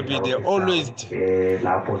he's gonna be the always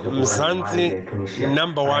Mzansi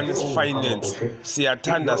 #1 finance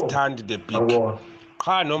siyathanda the big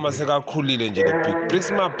cha noma sekakhulile nje the big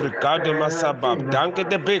Prisma Brigade masabab danke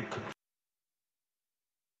the big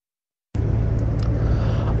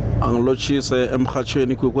Angilochise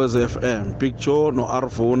emhathweni kwekwez FM Big Joe no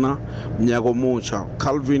Arvona mnyako mucha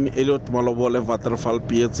Calvin Elliot Malobole Waterfall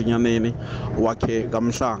Piet nyaneni wakhe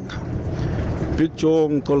kamhlanga Big Joe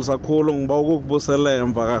ngixolisa kakhulu ngiba ukubusela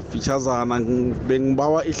emva kafeaturesana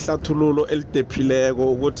bengibawa ihlathululo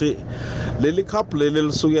elidephileko ukuthi leli cup leli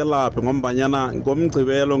lisuke lapha ngombanyana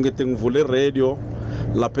ngomgcibelo ngithi ngivule iradio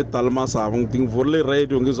lapha eDalmasabo ngithi ngivule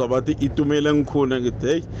iradio ngizwa bathi itumele ngikhune ngithi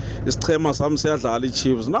hey isichema sami siyadlala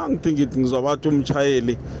iChiefs ngithi ngizwa bathi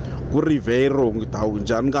umchayeli kuRivero ngithi awu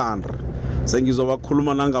njani kanti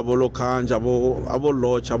sengizobakhuluma nangabo lokhanja abo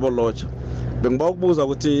lodge bengiba ukubuza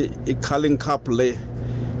ukuthi iCarling Cup le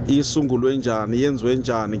isungulwe njani yenziwe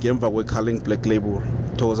njani ngemva kweCarling Black Label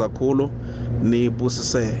thokoza kakhulu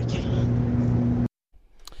nibusiseke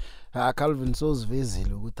Calvin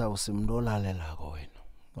sozivezile ukuthi awusimlolalela wena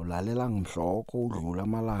ulalela ngimhloko udlula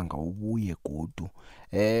amalanga ubuye godu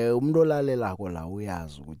umuntu olalelako la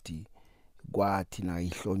uyazi ukuthi kwathi na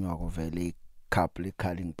ihlonywa kovele cup le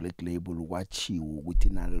calling black label kwachiwo ukuthi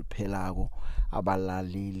naliphelako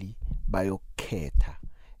abalaleli bayokhetha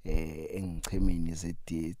engichemeni ze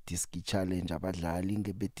disc challenge abadlali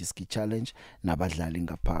ngebe disc challenge nabadlali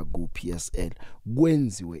ngapha ku PSL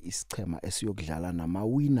kwenziwe isichema esiyokudlala nama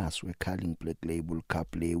winners we calling black label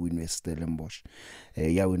cup le winwe Stellenbosch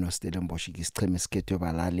yawina Stellenbosch isichema esikhethwe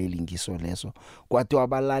balaleli ngiso leso kwathi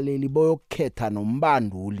abalaleli boyokhetha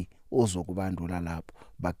nombanduli ozokubandula lapho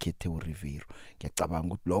bakhethe uRivero ngiyacabanga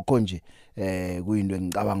ukuthi lokho nje kuyinto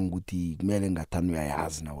engicabanga ukuthi kumele ngathana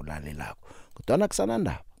uyayazi na ulalelako kodwa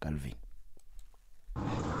kusanandaba Calvin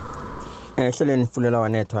ehleleni Fulela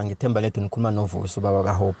Wanethwa ngithemba lethu nikhuluma novuso baba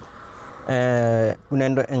kaHope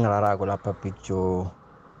kunento engirarako lapha Big Joe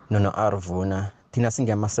nono Arvuna thina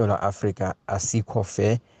singemaSouth Africa asikho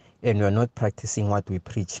fair and we are not practicing what we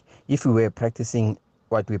preach. If we were practicing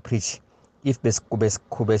what we preach, if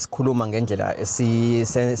besikhuluma ngendlela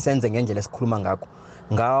senze ngendlela esikhuluma ngakho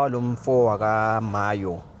ngawo lo mfo waka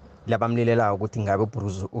Mayo labamlilela ukuthi ngabe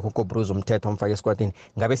uBruce umthetho omfaka esquadini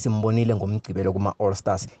ngabe simbonile ngomgcibelo kuma All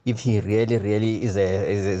Stars if he really is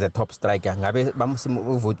a top striker ngabe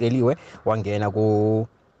bamsivoteliwe wangena ku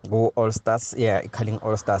All Stars calling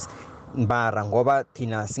All Stars mbara ngoba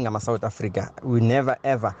thina singama South Africa we never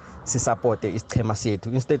ever support isichema sethu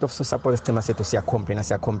instead of support isichema sethu siya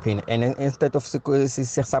complain and instead of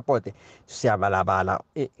support siyabalabala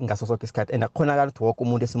ngaso sonke isikhathi and akhonakala ukuthi wonke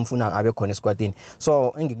umuntu esimfuna abe khona esquadini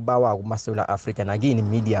so engikubawa kuma South Africa nakini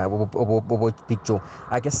media bobo Big Joe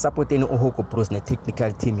ake supporteni uHugo Bruce ne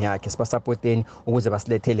technical team yakhe sibasupporteni ukuze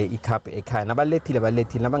basilethele icup ekhaya nabalethile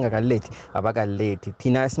nabangakalethi abakalethi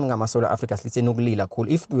thina singama South Africa silise nokulila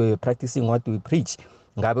cool if we practicing what we preach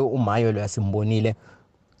ngabe uMayo lo yasimbonile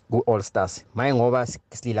ku All Stars maye ngoba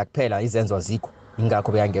silila kuphela izenzo azikho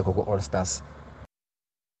ingakho beyangekho ku All Stars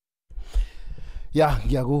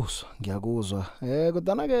ngiyakuzwa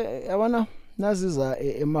kodwa ke yabona naziza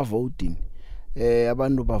voting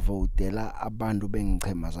abantu bavotela abantu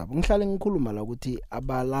bengichema zabo ngihlale ngikhuluma la ukuthi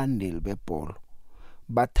abalandeli bebhola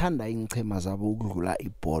bathanda ingchema zabo ukudlula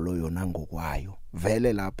ibhola yona ngokwayo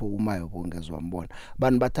vele lapho uMayo bongezwa mbona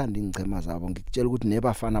bani bathanda ingchema zabo ngikutshela ukuthi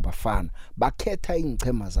nebafana bakhetha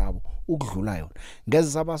ingchema zabo ukudlula yona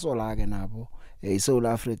ngeze sabasola ke nabo iSouth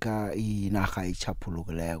Africa inaga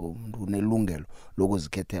ichaphulukileko umuntu unelungelo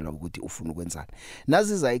lokuzikhethela ukuthi ufuna ukwenzani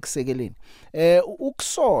naziza ekusekeleni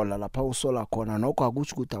ukusola lapha usola khona nokho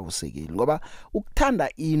akuthi ukuthi awusekeli ngoba ukuthanda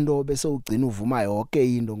into bese ugcina uvuma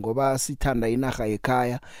yonke into ngoba sithanda inaga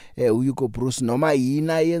ekhaya uHugo Bruce noma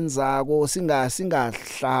yina yenzako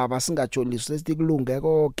singahlaba singajolisa sithi kulunge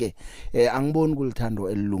konke angiboni kulithando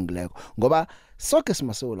elilungileko ngoba sonke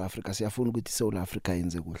simaSouth Africa siyafuna ukuthi iSouth Africa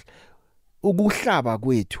yenze kuhle ukuhlaba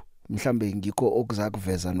kwethu mhlambe ngikho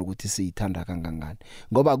okuzakuveza nokuthi siyithanda kangangani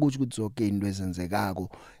ngoba kuthi ukuthi zonke into ezenzekako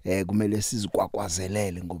kumele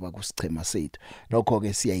sizikwakwazele ngoba kusichema sethu lokho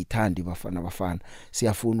ke siyayithanda bafana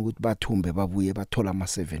siyafuna ukuthi bathumbe babuye bathola ama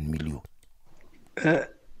 7 million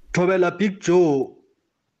Thobela Big Joe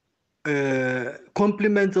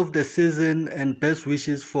compliments of the season and best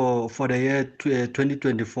wishes for the year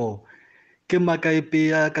 2024 ke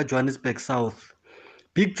Makaipea ka Johannesburg South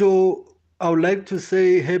Big Joe I would like to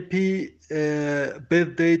say happy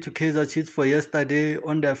birthday to Kaizer Chiefs for yesterday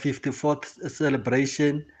on their 54th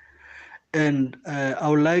celebration. And I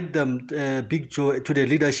would like them, Big Joe, to the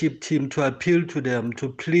leadership team to appeal to them to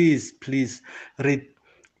please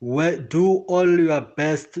do all your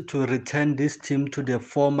best to return this team to the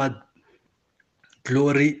former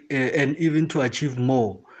glory and even to achieve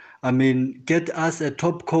more. I mean, get us a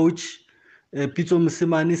top coach. Pitso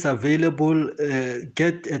Mosimane is available.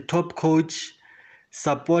 Get a top coach,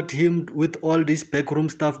 support him with all this backroom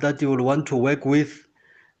stuff that you will want to work with,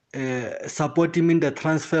 support him in the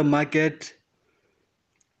transfer market,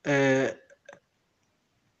 and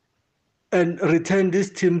return this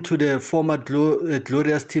team to the former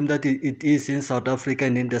glorious team that it is in South Africa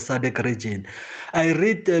and in the SADC region. I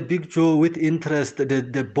read Big Joe with interest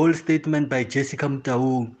the bold statement by Jessica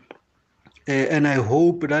Mtaung. And I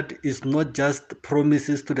hope that it's not just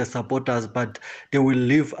promises to the supporters, but they will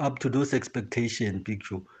live up to those expectations, Big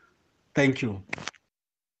Joe. Thank you.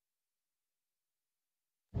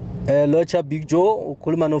 Locha Big Joe,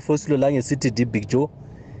 ukhuluma noFosilo la ngeCTD Big Joe.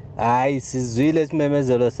 Hayi sizwile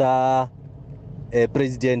isimemezelo sa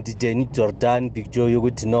President Jenny Jordan Big Joe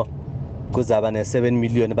yokuthi no kuzaba ne7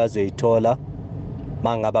 million bazoyithola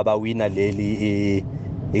mangaba bawina leli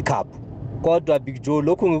icup. Kodwa Big Joe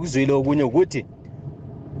lokho ngikuzwile okunye ukuthi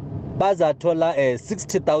bazathola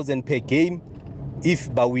 60,000 per game if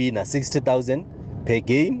bawina 60,000 per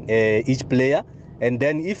game each player, and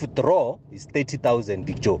then if draw is 30,000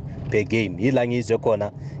 Big Joe per game. Yila ngizwe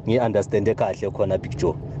khona ngi-understande kahle khona Big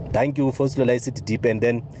Joe. Thank you for Fulela City Deep, and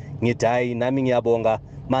then ngithi hayi nami ngiyabonga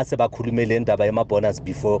mase bakhulumele indaba yama-bonus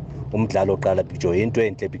before umdlalo oqala Big Joe. Into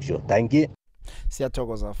enhle Big Joe. Thank you.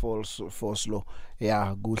 Siyathokoza Foslo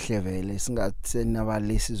ya kuhle vele singatheni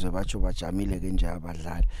abalesizwe batsho bajamile ke nje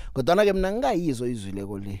abadlali kodwa ke mina ngingayizwa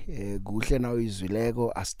izwileko le kuhle nawo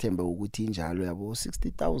izwileko asithembe ukuthi injalo yabo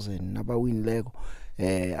 60,000 nabawinileko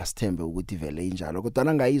asithembe ukuthi vele injalo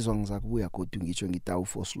kodwa ngayizwa ngizakubuya kodwa ngitsho ngitawu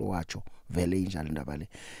Foslo watsho vele injalo indaba le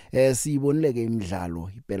siyibonile ke imidlalo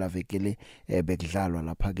iphela vekele bekudlalwa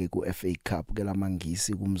lapha ke ku FA Cup ke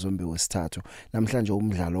lamangisi kumzombe wesithathu namhlanje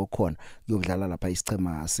umdlalo okhona uyokudlala lapha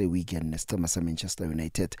isichema seweekend nesicema seManchester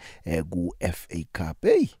United ku FA Cup.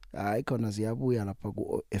 Hayi khona ziyabuya lapha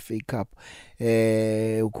ku FA Cup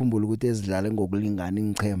ukhumbula ukuthi ezidlala ngokulingana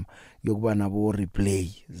ingchema yokuba nabo replay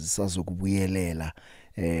zisazokubuyelela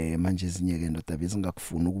manje zinyeke ndoda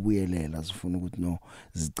bezingakufuna ukubuyelela zifuna ukuthi no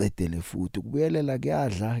zicedele futhi ukubuyelela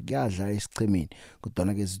kuyadla esichemeni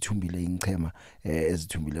kodwa ke zithumbile ingchema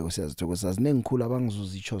ezithumbile siyazithokoza zinengikhulu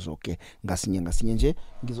abangizozitsho zonke ngasinye nje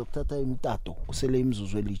ngizokuthatha imitato kusele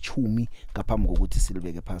imizuzu eli10 ngaphambi kokuthi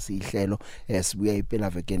silibeke phasi ihlelo sibuya iphela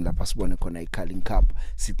vekeni lapha sibone khona iCarling Cup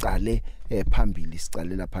sicale phambili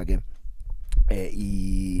sicale lapha ke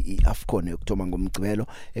iAfcon yokuthoma ngomgcibelo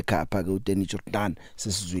ekhapha ke uDeni Jordan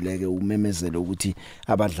sesizwileke umemezelo ukuthi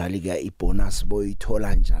abadlali ke ibonus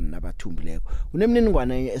boyithola njani nabathumbileko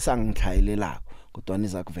unemniningwane esangithayelelako kodwa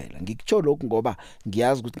niza kuvela ngikutsho lokho ngoba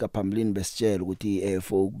ngiyazi ukuthi ngaphambilini besitshela ukuthi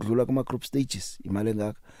for ukudlula kuma group stages imali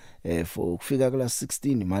engaka for ukufika kula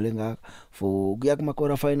 16 imali engaka for kuya kuma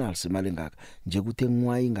quarter finals imali engaka nje ukuthi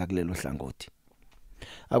engwayi ngakulelo hlangothi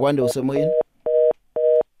akwande usemoyeni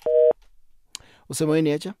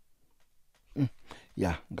yacha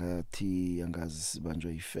ya ngathi angazi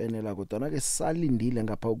sibanjwe ifene la kodwa ke salindile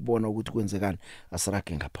ngapha ukubona ukuthi kwenzekani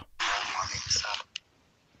asirage ngapha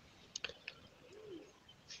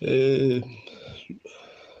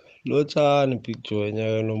Lotshani Big Joe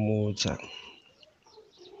nyaka nomutsha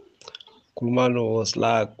kulumano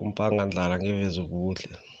sila kumpanga ndlala ngeveze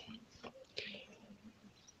kuhle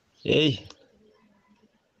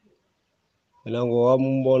mina ngowami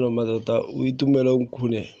umbono madoda uyitumela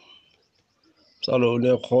umkhune msalo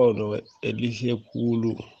unekhono elihle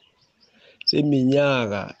khulu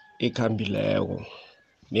seminyaka ekhambileko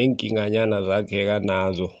nenkinganyana zakhe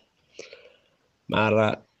kanazo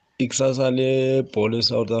mara ikusasa lebhola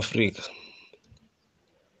eSouth Africa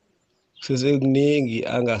sesekuningi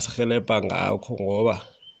angasihelebha ngakho ngoba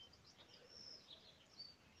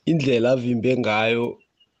indlela avimbe ngayo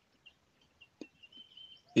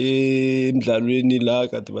emidlalweni la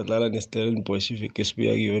kade badlala neStellenbosch iveke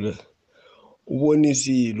sibuya kiyo le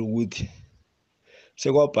ubonisile ukuthi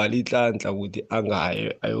sekwabhala inhlanhla ukuthi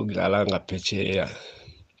angaye ayokudlala ngaphetsheya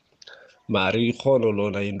mari ikhono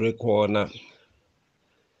lona into ekhona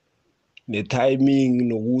ne-timing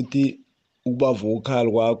nokuthi ukuba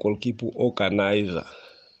vocal kwa goalkeeper organizer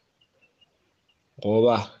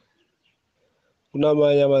ngoba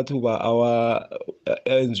kunamanye amathuba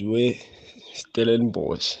enziwe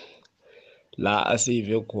Stellenbosch la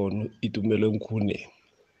asive khona itumelo emkhune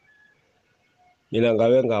mina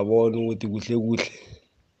ngabe ngabona ukuthi kuhle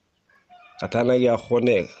ngathana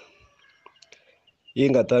kuyahoneka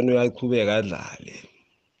ingathana uyaqhubeka adlale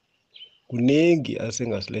kuningi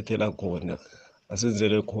asengasilethela khona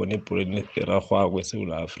asenzele khona ebholeni erarhwako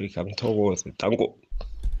eSouth Africa ngithokoze danko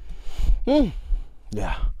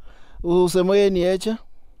yeah usemoyeni yecha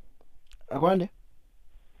akwande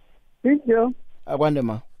Video akwande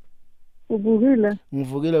ma ubukile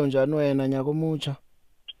ngivukile unjani wena nyakomutsha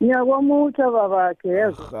nyakomutsha babakhe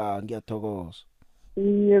yezo ngiyathokoza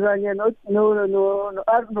kanye no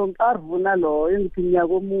Arvuna lo engithi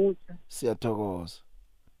nyakomutsha siyathokoza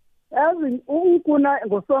yazi ukuna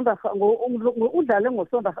ngosonda udlale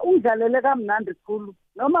ngosonda udlalele kamnandi khulu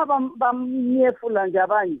noma bamnyefula nje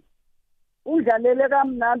abanye udlalele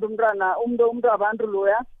kamnandi umntwana umuntu abantu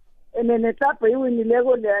loya enene club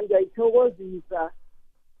eyiwinileko leya ngiyayithokozisa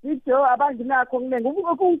Ijo abanginakho kunenge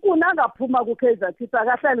ukuna angaphuma ku Kaizer Chiefs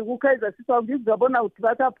akahlali ku Kaizer Chiefs ngizobona uthi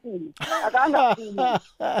bathaphuma akangaphumi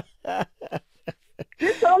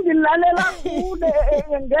ngizongilalela kule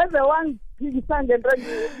ngeze wangiphikisa ngento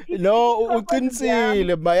no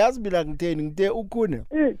uqinisile bayazi mina ngitheni ngithe ukhune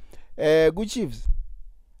ku Chiefs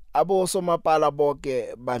abo somapala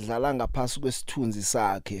bonke badlala ngaphasi kwesithunzi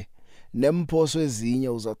sakhe nemphoso ezinye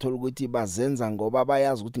uzathola ukuthi bazenza ngoba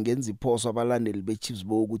bayazi ukuthi ngenza iphoso abalandeli beChiefs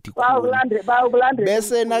bo ukuthi bawukulandela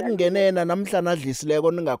bese nakungenena namhlanje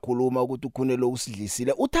adlisileko ningakhuluma ukuthi ukhune lo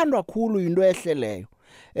usidlisile uthandwa kakhulu into ehleleyo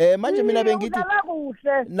manje mina bengithi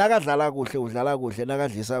nakadlala kuhle udlala kuhle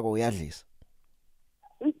nakadlisa ko uyadlisa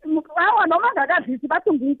awa noma ngakadlisi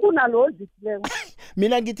bathi nginkuna lo zisileyo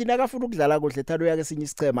mina ngithi nakafuna ukudlala kuhle thando yake sinye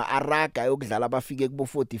isichema araga yokudlala bafike kubo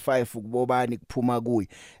 45 kubobani kuphuma kuyi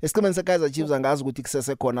esichemeni seKaizer Chiefs angazi ukuthi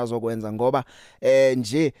kusese khona azokwenza ngoba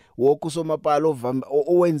nje woku somapalo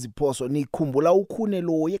owenza iphoso nikhumbula ukhune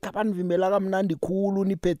lo yekhabani vimela kamnandi khulu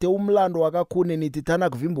niphethe umlando wakakhune nithi thana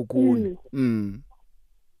kuvimba ukhune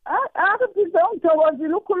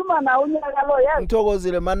ngithokozile ukukhuluma nawe unyaka lo yazi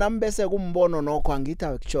ngithokozile manami bese kumbono nokho angithi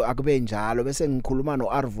akube njalo bese ngikhuluma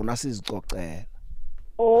noArvuna sizicocela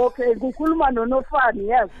okay kukhuluma noNofani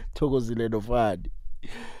yazi thokozile noFani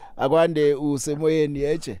akwande usemoyeni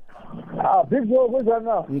yeje big Joe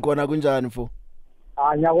kuzana ngikona kunjani mfo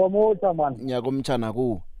nyakomotha man nyakomtshana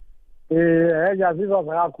ku yazizwa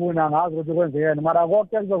zakakhuna ngazi ukuthi kwenzekeni mara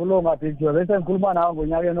konke kuzokulunga big Joe bese ngikhuluma nawe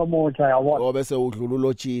ngonyakeni omutsha yabona bese udlula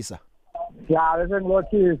ulotshisa ya bese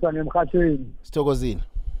ngilothisa ngemkhathweni sithokozile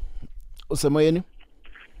usemoyeni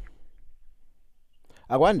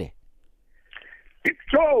akwande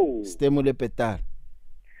Joe stemule petala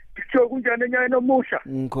Joe kunjani enyakeni omusha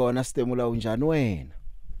ngikhona stemula unjani wena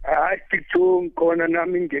hayi Joe ngikhona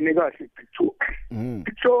nami ngene kahle Joe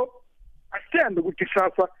Joe asithembe ukuthi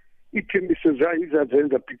safa ithembiso zayo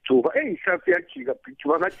izazenza picture safa yajika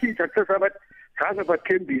picture bakathitha sasabathi kaza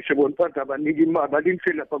bathembise bona phansi abanika imali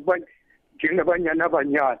balinhle lapha kubanye njengabanyana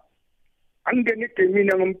abanyana angene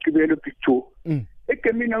egemini ngomgcibelo picture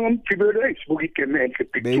egemini ngomgcibelo sibuka igeme enhle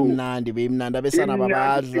picture beyimnandi abesana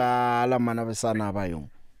babadlala mana abesana abayo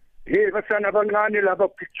basana abancane laba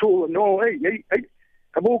picture no hey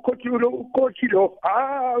abo ucoach lo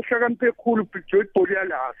uhlakaniphe khulu picture ibhola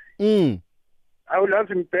yalazi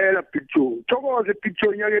awulazi impela picture thokoze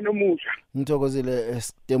picture nyakeni omusha ngithokozile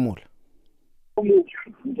Stemula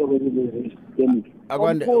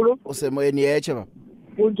akwande usemoyeni yeche baba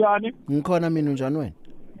kunjani ngikhona mina unjani wena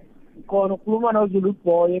khona ukhuluma noZulu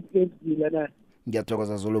boy ephezile na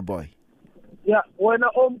ngiyathokoza Zulu boy ya wena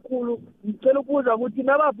omkhulu ngicela ukuza ukuthi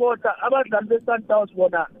nabavota abadlali beSundowns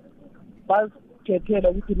bona bakhethela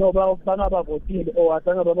ukuthi no bangabavotile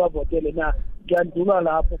owatanga babavotele na ngiyandula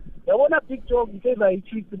lapho yabona big Joe ngifeza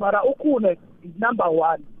iChiefs mara ukhune is number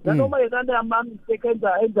 1 nanoma yena amami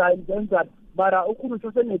enza mara ukhulu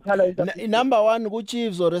sesenethala number 1 ku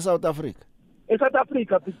Chiefs or South Africa eSouth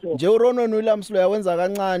Africa big Joe nje uRonon Williams lo yawenza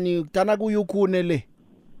kancane kuthana kuyukhune le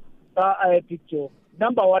big Joe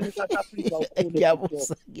number 1 eSouth Africa ukhulu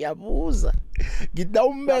ngiyabuza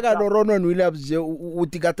ngidawumbeka noRonon Williams nje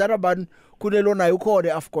uthi kathana bani kunelo nayo ukhona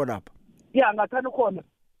eAfcon apha ya ngathana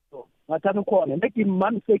ukhona nethi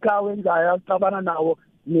mami seka wenza cabana nawo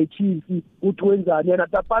neChiefs uthi wenzani yena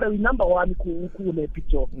tapare number 1 kukhulu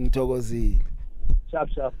picture ngithokozile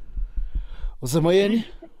sharp usemoyeni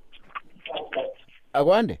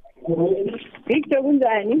akwande Victor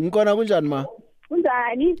kunjani ngikona kunjani ma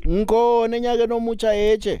kunjani ngikhona enyakeni omutsha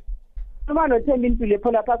yeche uma nothemba impilo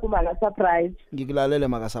phela pha kuma la surprise ngikulalele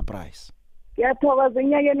maka surprise ngiyathokoza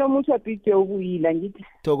enyakeni omutsha Victor ukuyila ngithi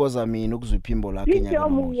thokoza mina ukuzwa iphimbo lakhe enyakeni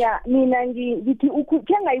omutsha mina ngithi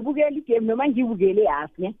ukuthenga ibukela igame noma ngibukele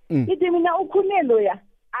yafi ngithi mina ukhunelo ya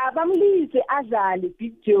abamlise adlale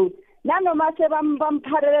Victor nanoma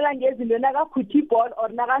sebampharalela ngezinto nakakhuthi iball or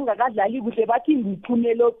nakangakadlali kuhle bathi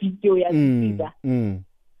ngiphunelo video yasifika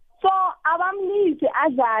so abamlise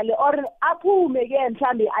adlale or aphume ke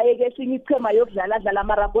mhlambe ayeke sinye ichema yokudlala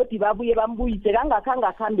marabodi babuye bambuyise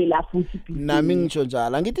kangakanga khambe la futhi nami ngisho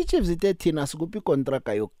njalo ngithi Chiefs 13 asikuphi icontract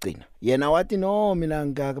yokugcina yena wathi no mina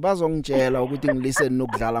bazongitshela ukuthi ngilise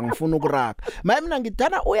nokudlala ngifuna ukuraga mina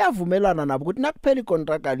ngithana uyavumelana nabo ukuthi nakuphela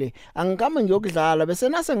icontract le angikame ngiyokudlala bese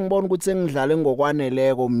nase ngibona ukuthi sengidlale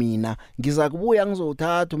ngokwaneleko mina ngiza kubuya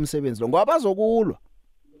ngizowuthatha umsebenzi lo ngoba bazokulwa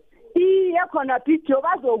khona Pitjo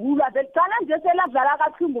bazokulwa becala nje seladlala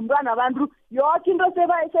kathunga umntwana abantu yonke into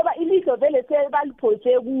seba ilihlo vele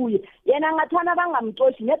sebaliphose kuye yena ngathana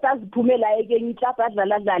bangamcoshi nedaziphumela ekenye iclub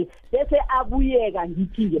adlala bese abuyeka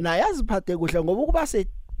ngithi na yaziphathe kuhle ngoba ukuba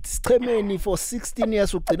sichemeni for 16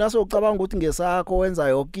 years ugcina socabanga ukuthi ngesakho wenza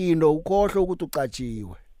yonke into ukhohle ukuthi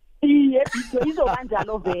ucatshiwe iye Pitjo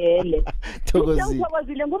izobanjalo vele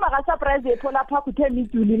thokozile nguma ka surprise etho lapha kuthe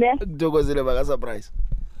miduli ne thokozile baka surprise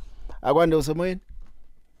akwande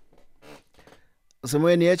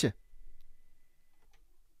usemoyeni yeche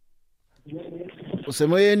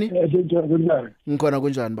usemoyeni ngikhona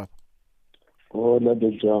kunjani baba la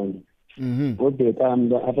John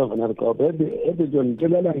Ubekam apha Vanarkop ebizo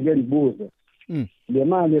ngicela ngeke ndibuze le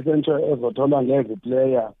mali esentro ezothola ngezi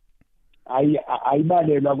player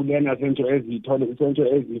ayibalelwa kulena sentro ezithola isentro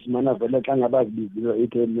ezifumana vele xa ngabazibizile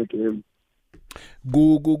igame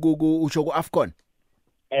usho ku AFCON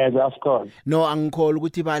AFCON no angikholwa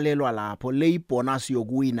ukuthi balelwa lapho le ibonus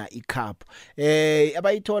yokuwina icup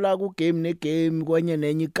abayithola ku game negame kwenye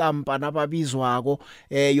nenye ikampa nababizwako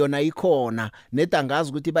yona ikhona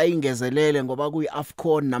nedangazi ukuthi bayingezelele ngoba kuyi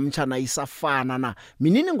AFCON namtjana isafana na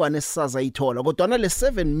minini ngwane sisaza ithola kodwa le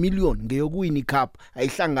 7 million ngeyokuwina icup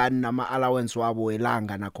ayihlangani nama allowance wabo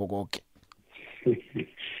welanga nakho konke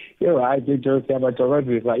hayi nje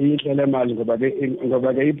siyabajabulisa ihlele imali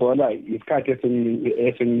ngoba ke ibhola isikhathi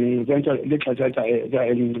esingenza lexhatsha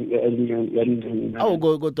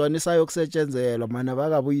kodwa nisayokusetshenzelwa mana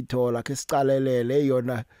bakabuyithola ke sicalelele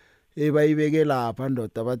yona ebayibeke lapha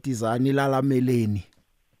ndoda batizani ilalameleni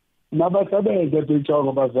mabasebenze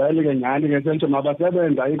bijongo bavele ke nyani ngesentro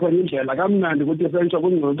mabasebenza ikhona indlela kamnandi ukuthi sentro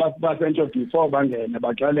kungcono basentsho before bangene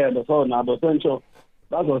baxelele so nabo sentro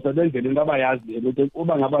bazosebenzela into abayazi ukuthi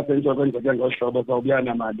uba ngaba sentro kwenzeke ngohlobo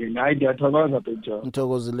sawubuyana mali hayi ngiyathokoza bijongo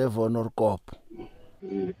Mthokozile Vonorkop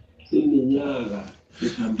sininyaka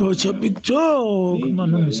Locha Big Joe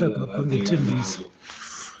kumanomisa kapha ngithembisa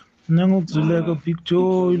nangokuzuleka Big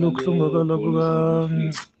Joe lokuhlongakala kuka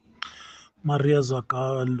Maria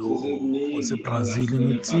Zagallo waseBrazil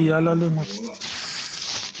ngithi yalale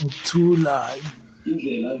ngokuthula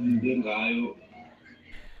indlela azize ngayo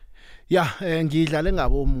ngidlale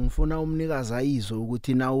ngabomu ngifuna umnikazi ayizwe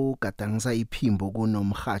ukuthi na ugadangisa iphimbo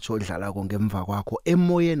kunomhatsho odlala ko ngemva kwakho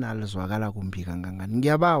emoyeni alizwakala kumbi kangangani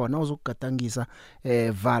ngiyabawa na uzokugadangisa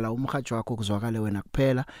vala umhatsho wakho kuzwakale wena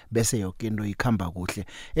kuphela bese yonke into ikhamba kuhle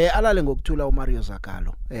alale ngokuthula uMario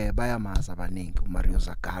Zagallo bayamaza abaningi uMario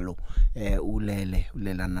Zagallo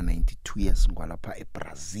ulelana 92 years ngwalapha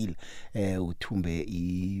eBrazil uthumbe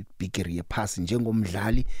ibigiri yephasi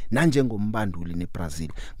njengomdlali na njengombanduli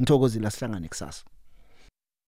neBrazil ngithokozile sihlangane kusasa